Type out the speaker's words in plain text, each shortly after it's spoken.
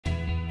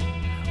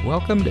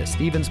Welcome to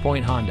Stevens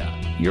Point Honda,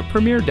 your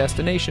premier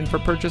destination for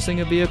purchasing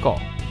a vehicle.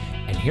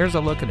 And here's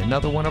a look at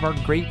another one of our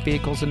great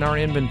vehicles in our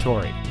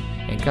inventory,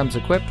 and comes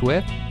equipped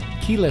with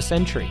keyless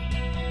entry,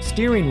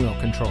 steering wheel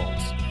controls,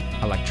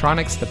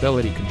 electronic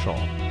stability control,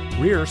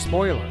 rear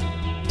spoiler,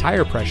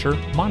 tire pressure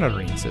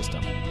monitoring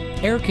system,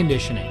 air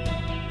conditioning,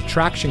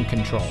 traction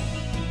control,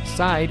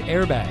 side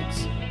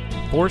airbags,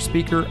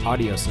 4-speaker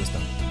audio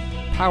system,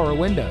 power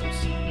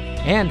windows,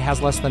 and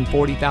has less than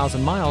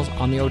 40,000 miles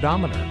on the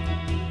odometer.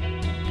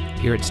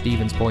 Here at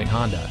Stevens Point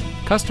Honda,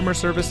 customer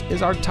service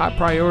is our top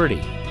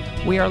priority.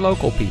 We are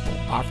local people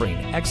offering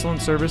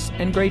excellent service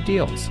and great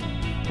deals.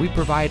 We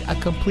provide a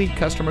complete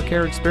customer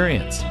care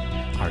experience.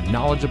 Our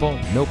knowledgeable,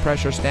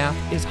 no-pressure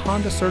staff is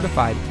Honda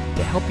certified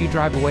to help you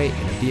drive away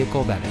in a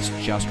vehicle that is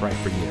just right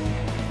for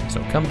you.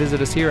 So come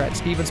visit us here at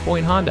Stevens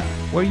Point Honda,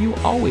 where you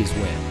always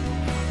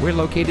win. We're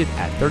located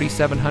at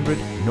 3700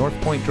 North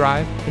Point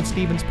Drive in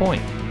Stevens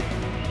Point.